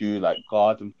do like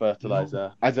garden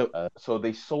fertilizer. So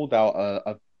they sold out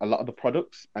a lot of the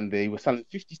products, and they were selling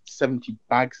 50 to 70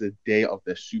 bags a day of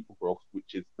their super growth,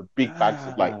 which is the big bags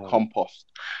of like compost.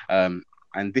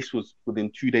 And this was within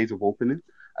 2 days of opening.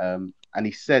 And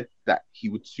he said that he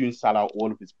would soon sell out all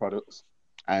of his products.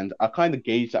 And I kind of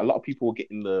gauged that a lot of people were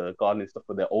getting the gardening stuff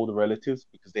for their older relatives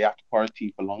because they have to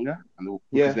quarantine for longer and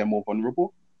because they're more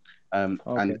vulnerable. And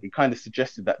it kind of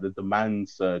suggested that the demand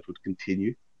surge would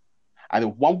continue.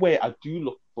 And one way I do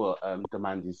look for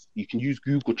demand is you can use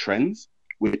Google Trends,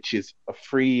 which is a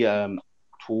free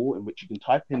tool in which you can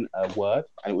type in a word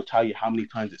and it will tell you how many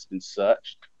times it's been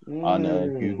searched on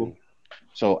Google.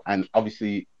 So, and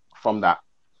obviously from that,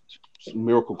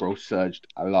 Miracle Grow surged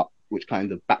a lot, which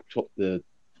kind of backed up the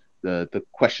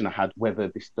question I had whether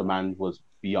this demand was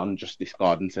beyond just this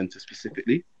garden center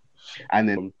specifically. And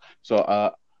then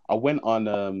I went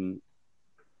on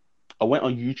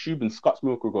YouTube, and Scott's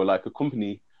Miracle Grow, like a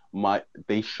company,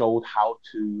 they showed how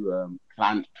to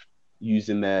plant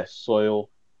using their soil,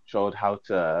 showed how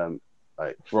to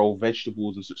like grow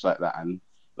vegetables and such like that. And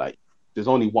like there's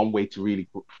only one way to really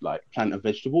like plant a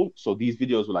vegetable. So these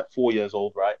videos were like 4 years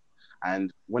old, right?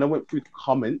 And when I went through the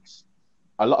comments,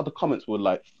 a lot of the comments were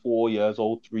like 4 years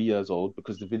old, 3 years old,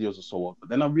 because the videos are so old. But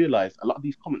then I realized a lot of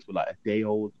these comments were like a day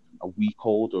old, a week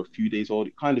old, or a few days old.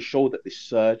 It kind of showed that this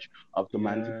surge of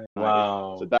demand. Yeah.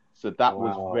 Wow. So that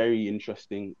was very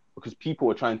interesting because people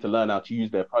were trying to learn how to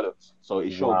use their products. So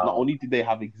it showed not only did they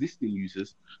have existing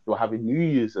users, they were having new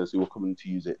users who were coming to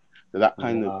use it. So that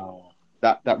kind of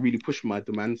that really pushed my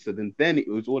demand. So then it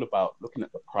was all about looking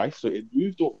at the price. So it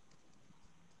moved up,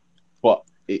 but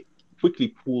it quickly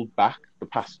pulled back the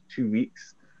past 2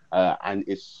 weeks, and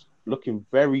it's looking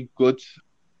very good.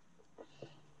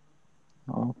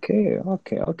 Okay.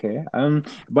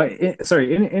 But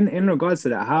in regards to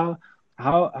that,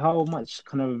 how much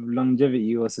kind of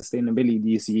longevity or sustainability do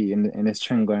you see in this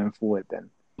trend going forward then?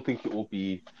 I think it will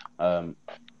be, I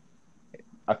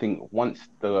think once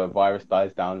the virus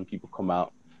dies down and people come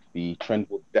out, the trend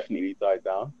will definitely die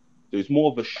down. So it's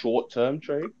more of a short-term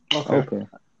trade. Okay.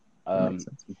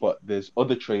 But there's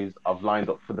other trades I've lined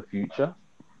up for the future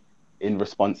in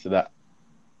response to that,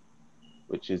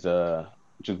 which is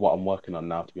what I'm working on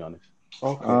now, to be honest.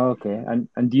 Okay. And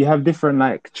do you have different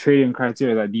like trading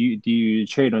criteria? Like do you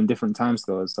trade on different time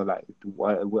scales? So like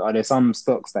are there some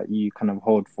stocks that you kind of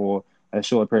hold for a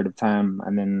short period of time,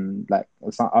 and then like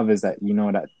some others that you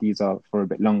know that these are for a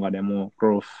bit longer, they're more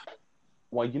growth?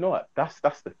 Well, you know what? That's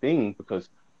the thing, because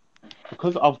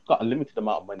I've got a limited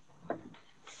amount of money.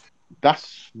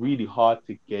 That's really hard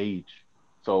to gauge.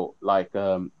 So like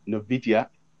Nvidia,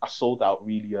 I sold out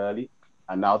really early,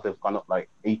 and now they've gone up like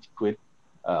 80 quid.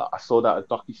 I sold out a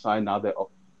DocuSign, now they're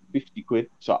up 50 quid.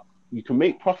 So you can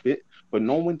make profit, but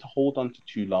knowing when to hold on to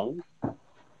too long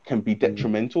can be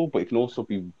detrimental, but it can also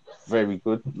be very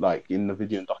good, like in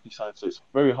Nvidia and DocuSign. So it's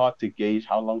very hard to gauge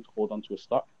how long to hold on to a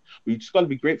stock. But you just got to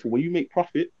be grateful. When you make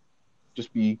profit,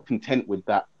 just be content with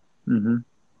that.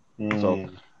 So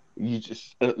you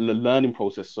just the learning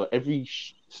process. So every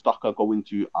stock I go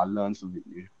into, I learn something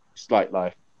new. It's like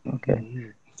life.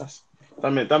 Okay.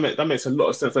 That makes a lot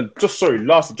of sense. And just a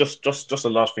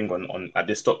last thing on at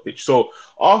this stock pitch. So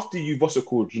after you've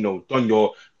done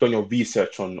your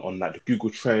research on like the Google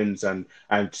Trends and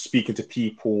speaking to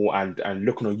people and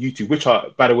looking on YouTube, which are,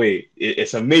 by the way,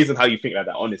 it's amazing how you think like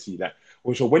that, honestly. Like,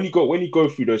 so when you go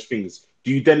through those things,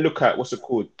 do you then look at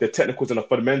the technicals and the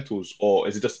fundamentals, or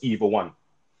is it just either one?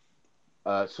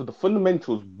 So the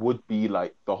fundamentals would be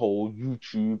like the whole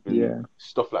YouTube and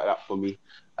stuff like that for me.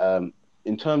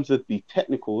 In terms of the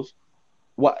technicals,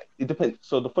 it depends.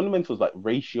 So the fundamentals like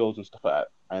ratios and stuff like that,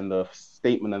 and the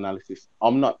statement analysis,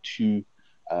 I'm not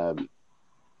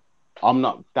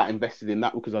that invested in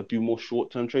that because I do more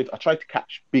short-term trades. I try to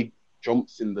catch big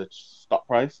jumps in the stock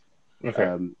price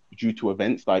due to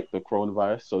events like the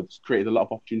coronavirus. So it's created a lot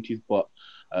of opportunities, but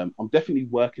I'm definitely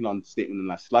working on statement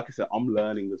analysis. Like I said, I'm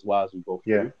learning as well as we go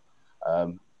through.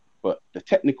 But the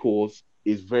technicals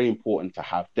is very important to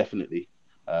have, definitely.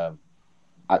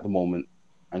 At the moment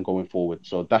and going forward.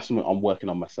 So that's something I'm working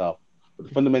on myself. But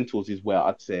the fundamentals is where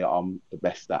I'd say I'm the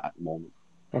best at the moment.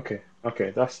 Okay.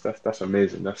 That's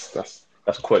amazing. That's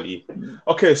quality.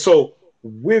 Okay, so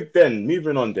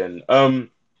moving on then.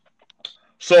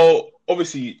 So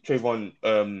obviously,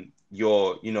 Trayvon,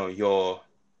 you're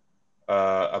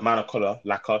a man of color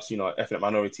like us, ethnic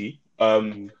minority.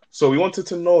 So we wanted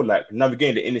to know, like,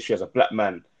 navigating the industry as a black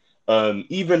man,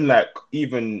 even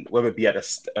whether it be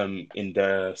in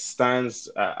the stands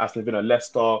at Aston Villa,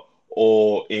 Leicester,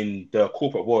 or in the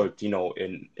corporate world,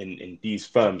 in these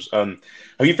firms. Have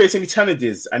you faced any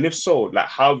challenges, and if so, like,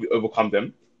 how have you overcome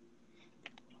them?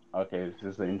 Okay,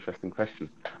 this is an interesting question.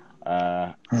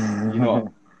 You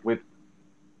know, with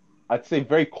I'd say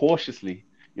very cautiously.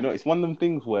 It's one of them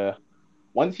things where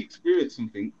once you experience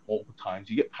something multiple times,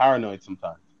 you get paranoid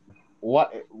sometimes.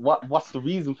 What's the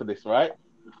reason for this, right?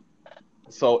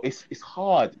 So it's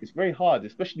hard. It's very hard,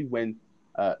 especially when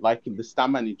like in the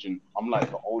stand managing, I'm like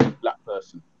the only black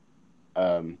person.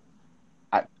 Um,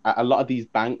 at a lot of these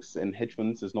banks and hedge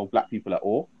funds, there's no black people at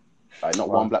all, like not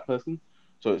one Wow. black person.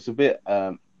 So it's a bit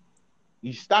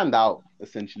you stand out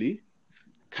essentially.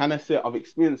 Can I say I've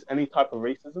experienced any type of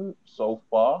racism so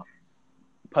far?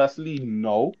 Personally,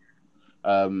 no.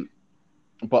 Um,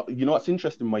 but what's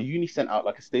interesting? My uni sent out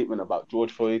like a statement about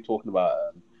George Floyd talking about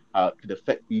how it could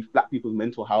affect black people's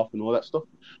mental health and all that stuff.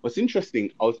 What's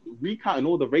interesting, I was recounting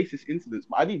all the racist incidents,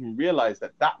 but I didn't even realize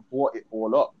that brought it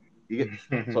all up.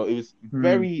 So it was Hmm.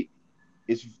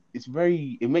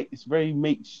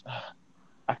 makes.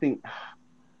 I think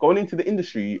going into the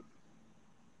industry,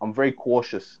 I'm very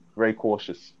cautious, very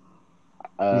cautious.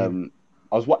 Yeah.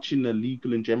 I was watching the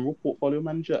Legal and General portfolio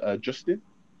manager, Justin,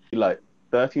 like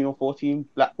 13 or 14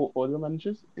 black portfolio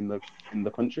managers in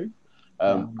the country.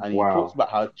 And he talks Wow. about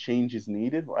how change is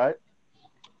needed, right?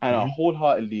 And I Mhm.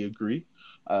 wholeheartedly agree.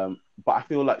 But I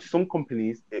feel like some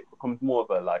companies, it becomes more of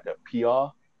a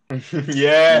PR stunt. Yes,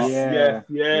 yes, Yeah.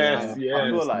 yes, And Yeah. I I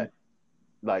feel yes. understand.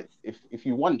 like if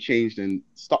you want change, then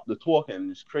stop the talk and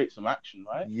just create some action,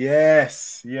 right?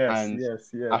 Yes, yes, And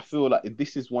yes, I yes. feel like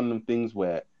this is one of the things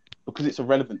where, because it's a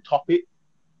relevant topic,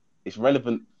 it's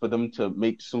relevant for them to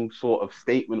make some sort of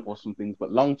statement or some things.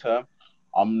 But long term,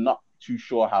 I'm not too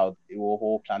sure how it will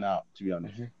all plan out, to be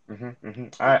honest.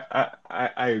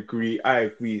 I agree. I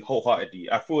agree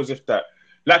wholeheartedly. I feel as if that,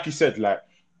 like you said, like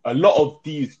a lot of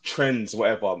these trends,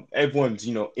 whatever, everyone's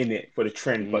in it for the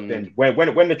trend. But then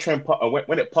Mm, when the trend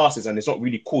when it passes and it's not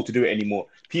really cool to do it anymore,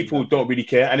 people exactly. don't really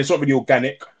care and it's not really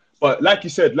organic. But Yeah.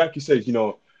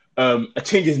 a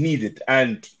change is needed.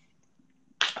 And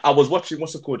I was watching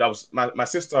what's it called? I was my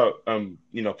sister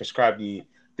prescribed me.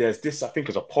 There's this, I think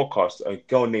it's a podcast, a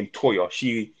girl named Toya.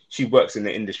 She works in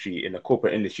the industry, in the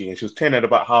corporate industry, and she was telling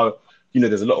about how,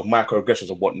 there's a lot of microaggressions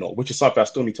and whatnot, which is something I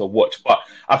still need to watch. But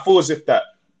I feel as if that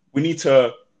we need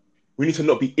to we need to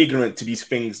not be ignorant to these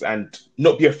things and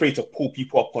not be afraid to pull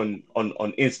people up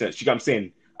on incidents. You get what I'm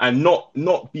saying? And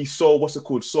not be so, what's it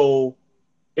called, so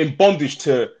in bondage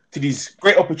to these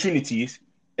great opportunities,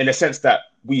 in the sense that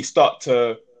we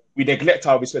neglect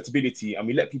our respectability and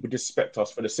we let people disrespect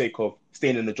us for the sake of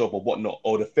staying in the job or whatnot,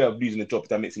 or the fear of losing the job, if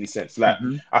that makes any sense. Like,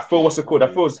 Hmm. I feel, what's it called, Yeah.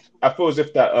 I feel as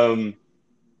if that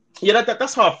yeah,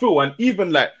 that's how I feel. And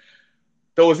even like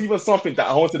there was even something that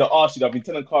I wanted to ask you that I've been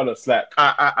telling Carlos. Like,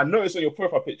 I noticed on your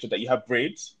profile picture that you have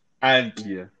braids, and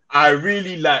Yeah. I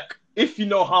really like. If you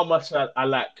know how much I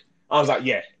like, I was like,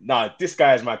 yeah, nah, this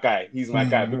guy is my guy. He's my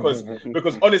guy because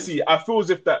honestly, I feel as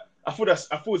if how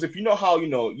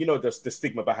the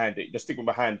stigma behind it, the stigma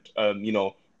behind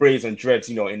braids and dreads,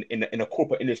 in a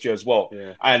corporate industry as well.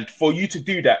 Yeah. And for you to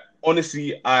do that,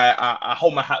 honestly, I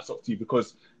hold my hats off to you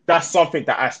because that's something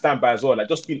that I stand by as well. Like,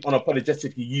 just being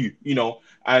unapologetically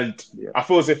and Yeah. I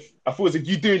feel as if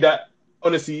you doing that,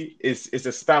 honestly, is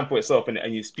a stand for itself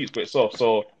and you speak for itself.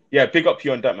 So yeah, big up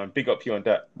you on that, man. Big up you on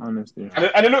that. Honestly.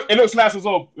 And it looks nice as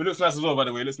well. It looks nice as well, by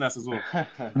the way. It looks nice as well.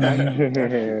 Thank you,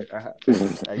 thank you.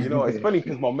 It's funny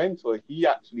because my mentor, he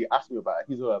actually asked me about it.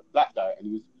 He's a black guy,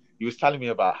 and he was telling me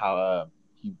about how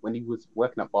when he was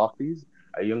working at Barclays,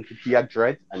 he had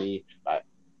dreads, and he like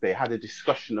they had a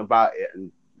discussion about it,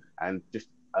 and just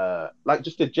like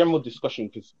just a general discussion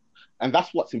and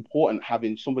that's what's important,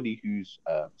 having somebody who's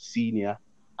senior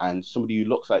and somebody who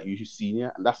looks like you who's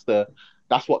senior, and that's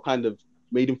what kind of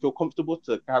made him feel comfortable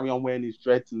to carry on wearing his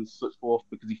dreads and such forth,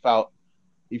 because he felt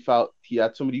he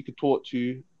had somebody he could talk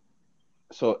to.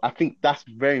 So I think that's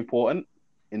very important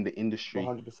in the industry.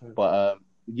 100%. But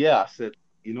yeah, I said,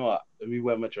 you know what? Let me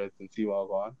wear my dreads and see what I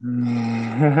want.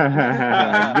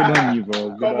 Good on you, bro.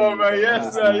 Good Come on on, you, man. bro.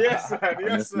 Yes, sir. Honestly, Yes, sir. Yes,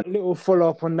 sir. honestly. A little follow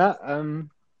up on that.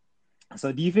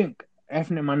 So do you think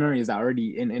ethnic minorities that are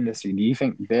already in industry, do you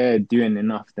think they're doing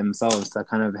enough themselves to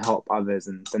kind of help others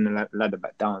and send the ladder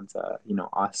back down to,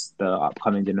 us, the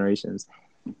upcoming generations?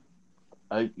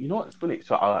 You know what's funny?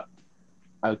 So I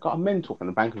got a mentor from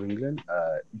the Bank of England,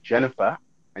 Jennifer.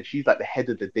 and she's like the head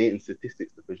of the data and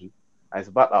statistics division, and it's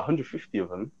about 150 of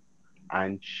them,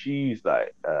 and she's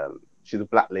like, she's a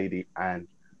black lady, and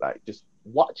like just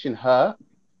watching her,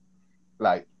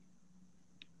 like,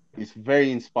 it's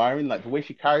very inspiring. Like the way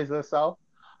she carries herself,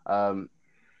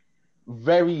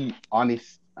 very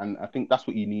honest, and I think that's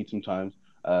what you need sometimes.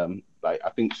 Like I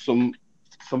think some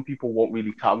people won't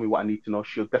really tell me what I need to know.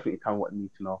 She'll definitely tell me what I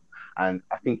need to know, and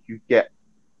I think you get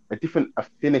a different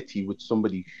affinity with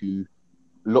somebody who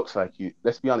looks like you.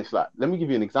 Let's be honest. Like, let me give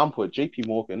you an example at JP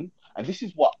Morgan, and this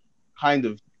is what kind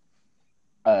of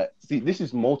see, this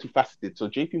is multifaceted. So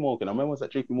JP Morgan, I remember I was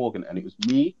at JP Morgan, and it was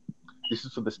me. This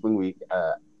is for the spring week.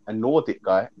 A Nordic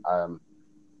guy,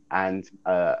 and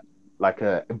like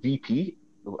a VP,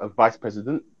 a vice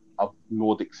president of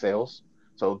Nordic sales.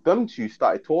 So them two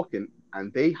started talking,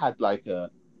 and they had like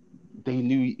they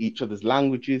knew each other's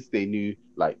languages, they knew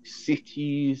like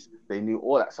cities, they knew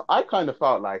all that. So I kind of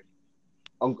felt like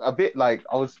a bit like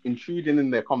I was intruding in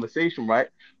their conversation, right?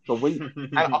 So and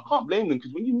I can't blame them,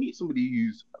 because when you meet somebody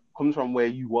who's comes from where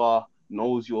you are,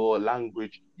 knows your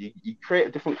language, you create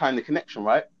a different kind of connection,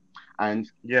 right?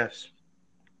 And Yes.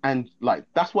 and like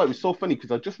that's why it was so funny,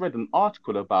 because I just read an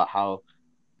article about how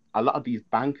a lot of these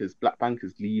bankers, black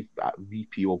bankers, leave at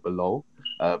VP or below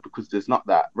because there's not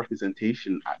that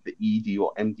representation at the ED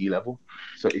or MD level.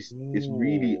 So it's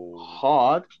really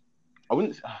hard. I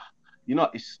wouldn't,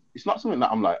 it's not something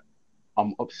that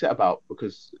I'm upset about,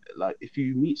 because like if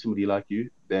you meet somebody like you,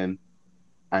 then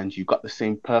and you got the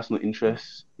same personal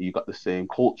interests, you got the same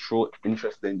cultural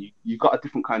interests, then you got a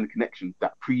different kind of connection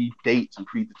that predates and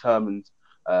predetermines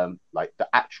like the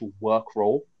actual work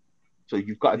role. So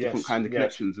you've got a different kind of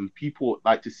connections, and people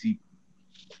like to see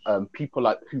people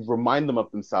like who remind them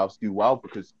of themselves do well,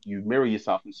 because you mirror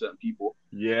yourself in certain people.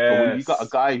 Yes. So when you got a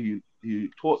guy who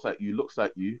talks like you, looks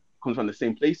like you, comes from the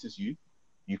same place as you,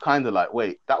 you kind of like,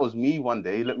 wait, that was me one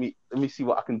day. Let me see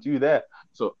what I can do there.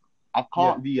 So I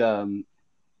can't be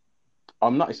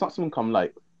I'm not. It's not something I'm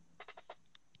like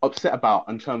upset about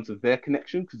in terms of their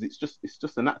connection, because it's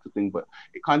just a natural thing. But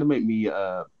it kind of made me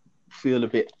feel a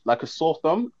bit like a sore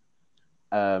thumb.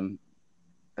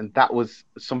 And that was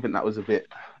something that was a bit.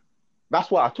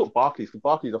 That's why I took Barclays. For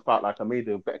Barclays, I felt like I made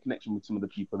a better connection with some of the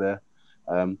people there.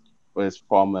 Whereas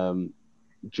from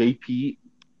JP,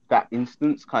 that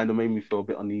instance kind of made me feel a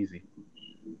bit uneasy.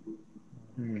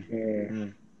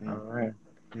 All right.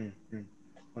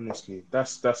 Honestly,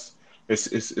 that's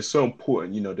it's so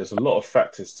important. You know, there's a lot of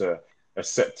factors to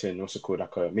accepting what's it called,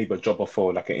 like maybe a job offer,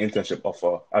 or like an internship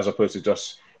offer, as opposed to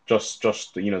just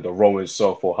the role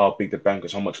itself, or how big the bank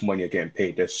is, how much money you're getting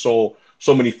paid. There's so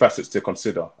many facets to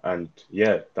consider, and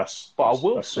yeah, that's I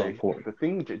will so say important. the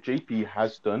thing that JP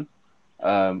has done,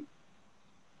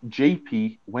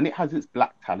 JP, when it has its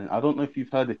black talent, I don't know if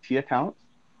you've heard of T accounts.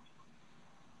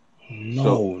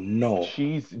 No.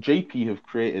 JP have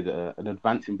created an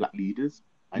advance in black leaders,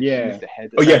 and she's the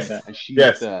head. Oh yes, and she's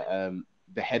yes.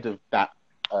 The head of that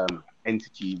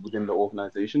entity within the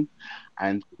organization.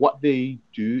 And what they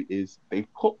do is they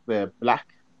put their black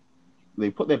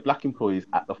employees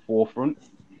at the forefront.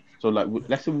 So like,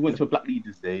 let's say we went to a Black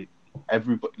Leaders Day,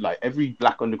 every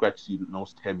black undergrad student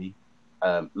knows Temi,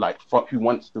 who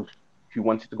wanted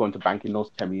to go into banking knows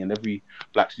Temi, and every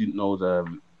black student knows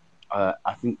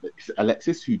I think it's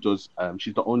Alexis, who does.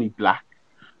 She's the only black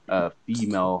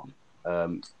female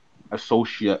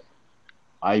associate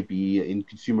IB in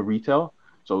consumer retail.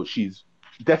 So she's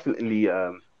definitely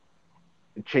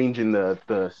changing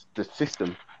the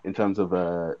system in terms of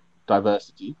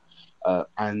diversity.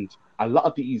 And a lot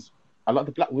of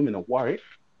the black women are worried.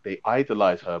 They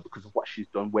idolize her because of what she's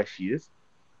done, where she is.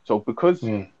 So because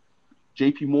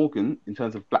JP Morgan, in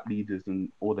terms of black leaders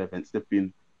and all their events, they've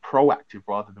been proactive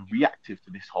rather than reactive to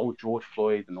this whole George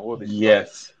Floyd and all this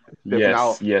stuff.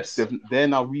 They're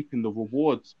now reaping the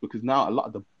rewards, because now a lot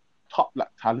of the top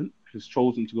black talent has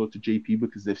chosen to go to JP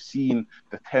because they've seen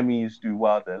the Temis do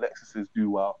well, the Alexises do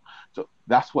well. So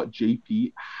that's what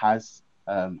JP has.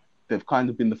 They've kind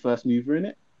of been the first mover in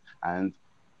it, and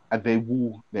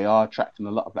they are attracting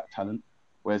a lot of black talent.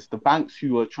 Whereas the banks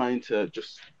who are trying to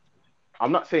just,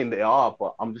 I'm not saying they are,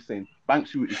 but I'm just saying banks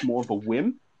who it's more of a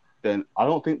whim, then I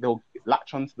don't think they'll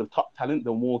latch onto the top talent.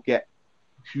 They'll more get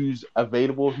who's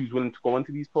available, who's willing to go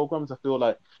into these programs. I feel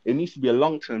like it needs to be a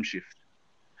long-term shift.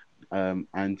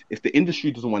 And if the industry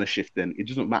doesn't want to shift, then it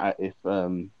doesn't matter if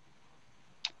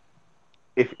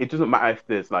it doesn't matter if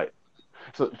there's like.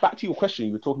 So back to your question,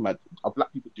 you were talking about, are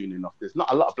black people doing enough? There's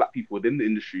not a lot of black people within the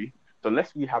industry. So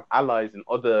unless we have allies in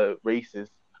other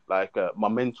races, like my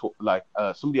mentor, like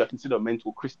somebody I consider a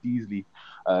mentor, Chris Deasley,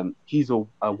 he's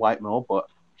a white male, but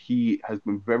he has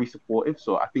been very supportive.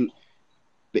 So I think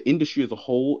the industry as a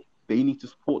whole, they need to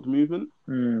support the movement.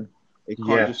 It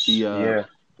can't just be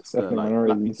It's the definitely like black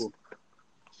minorities. people.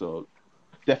 So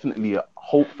definitely,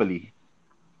 hopefully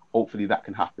that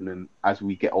can happen. And as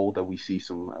we get older, we see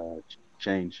some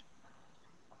change.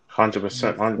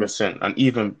 100%, 100%, and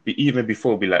even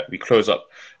before we close up,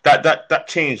 that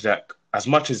change, that as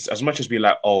much as we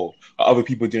like, oh, are other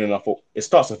people doing enough? It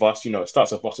starts with us, It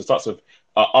starts with us. It starts with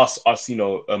us,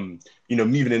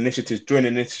 moving initiatives,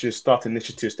 joining initiatives, starting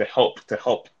initiatives to help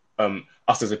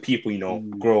us as a people,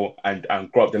 grow and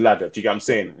grow up the ladder. Do you get what I'm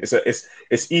saying?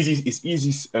 It's easy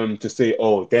to say,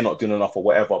 oh, they're not doing enough or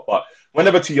whatever, but we're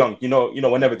never too young.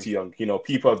 We're never too young.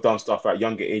 People have done stuff at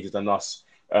younger ages than us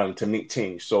to make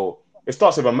change. So it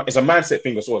starts with it's a mindset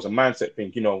thing as well. It's a mindset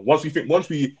thing.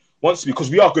 Because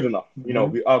we are good enough. We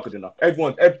are good enough.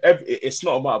 It's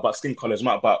not about skin color. It's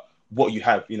not about what you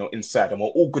have, inside, and we're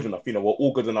all good enough. We're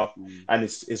all good enough. And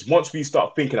it's once we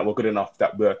start thinking that we're good enough,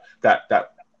 that's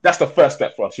the first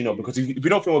step for us. Because if we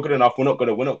don't think we're good enough, we're not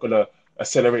gonna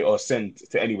accelerate or ascend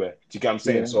to anywhere. Do you get what I'm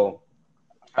saying? Yeah. So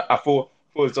I feel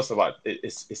it's just about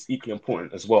it's equally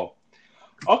important as well.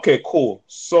 Okay, cool.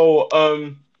 So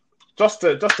just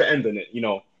to end on it,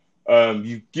 you've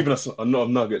given us a lot of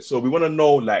nuggets. So we want to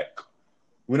know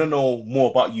more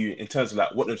about you in terms of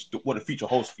like what the future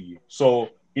holds for you.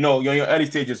 So you're in your early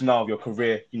stages now of your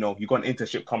career. You've got an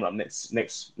internship coming up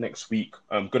next week.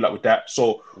 Good luck with that.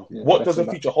 So what does the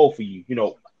future hold for you?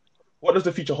 What does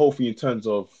the future hold for you in terms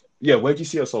of where do you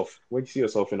see yourself? Where do you see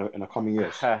yourself in the coming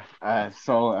years? The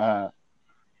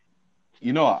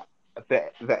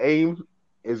aim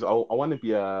is I want to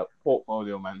be a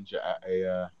portfolio manager at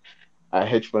a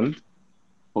hedge fund,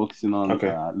 focusing on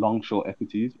Okay. long short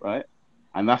equities, right?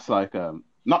 And that's like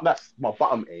not that's my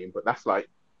bottom aim, but that's like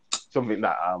something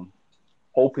that I'm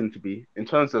hoping to be. In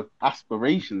terms of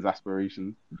aspirations,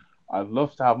 I'd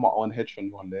love to have my own hedge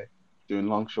fund one day, doing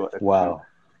long short equities.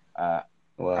 And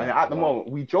at the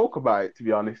moment, we joke about it, to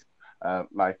be honest,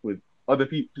 like with other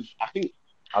people. I think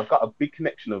I've got a big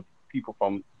connection of people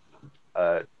from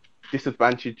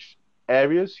disadvantaged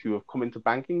areas who have come into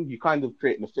banking. You kind of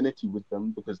create an affinity with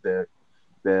them because they're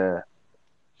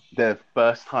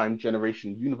first time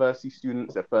generation university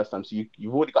students, their first time. So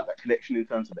you've already got that connection in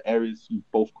terms of the areas you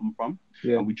both come from.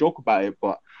 Yeah. And we joke about it,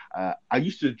 but I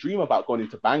used to dream about going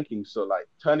into banking. So like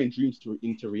turning dreams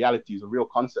into reality is a real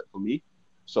concept for me.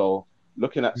 So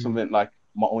looking at something like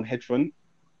my own hedge fund,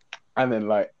 and then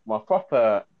like my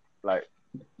proper, like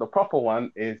the proper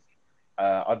one is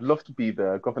I'd love to be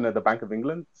the governor of the Bank of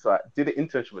England. So I did an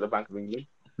internship with the Bank of England,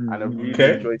 and I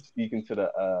really enjoyed speaking to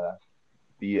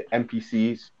the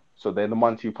MPCs. So they're the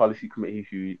Monetary Policy Committee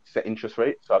who set interest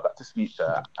rates. So I got to speak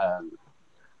to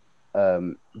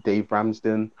Dave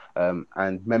Ramsden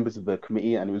and members of the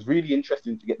committee, and it was really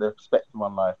interesting to get their perspective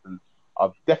on life. And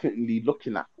I'm definitely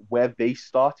looking at where they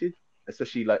started,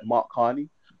 especially like Mark Carney,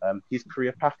 his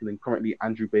career path, and then currently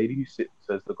Andrew Bailey, who sits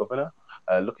as the governor,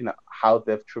 looking at how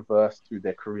they've traversed through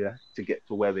their career to get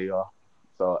to where they are.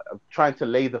 So I'm trying to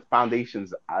lay the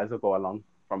foundations as I go along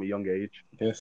from a young age. Yes.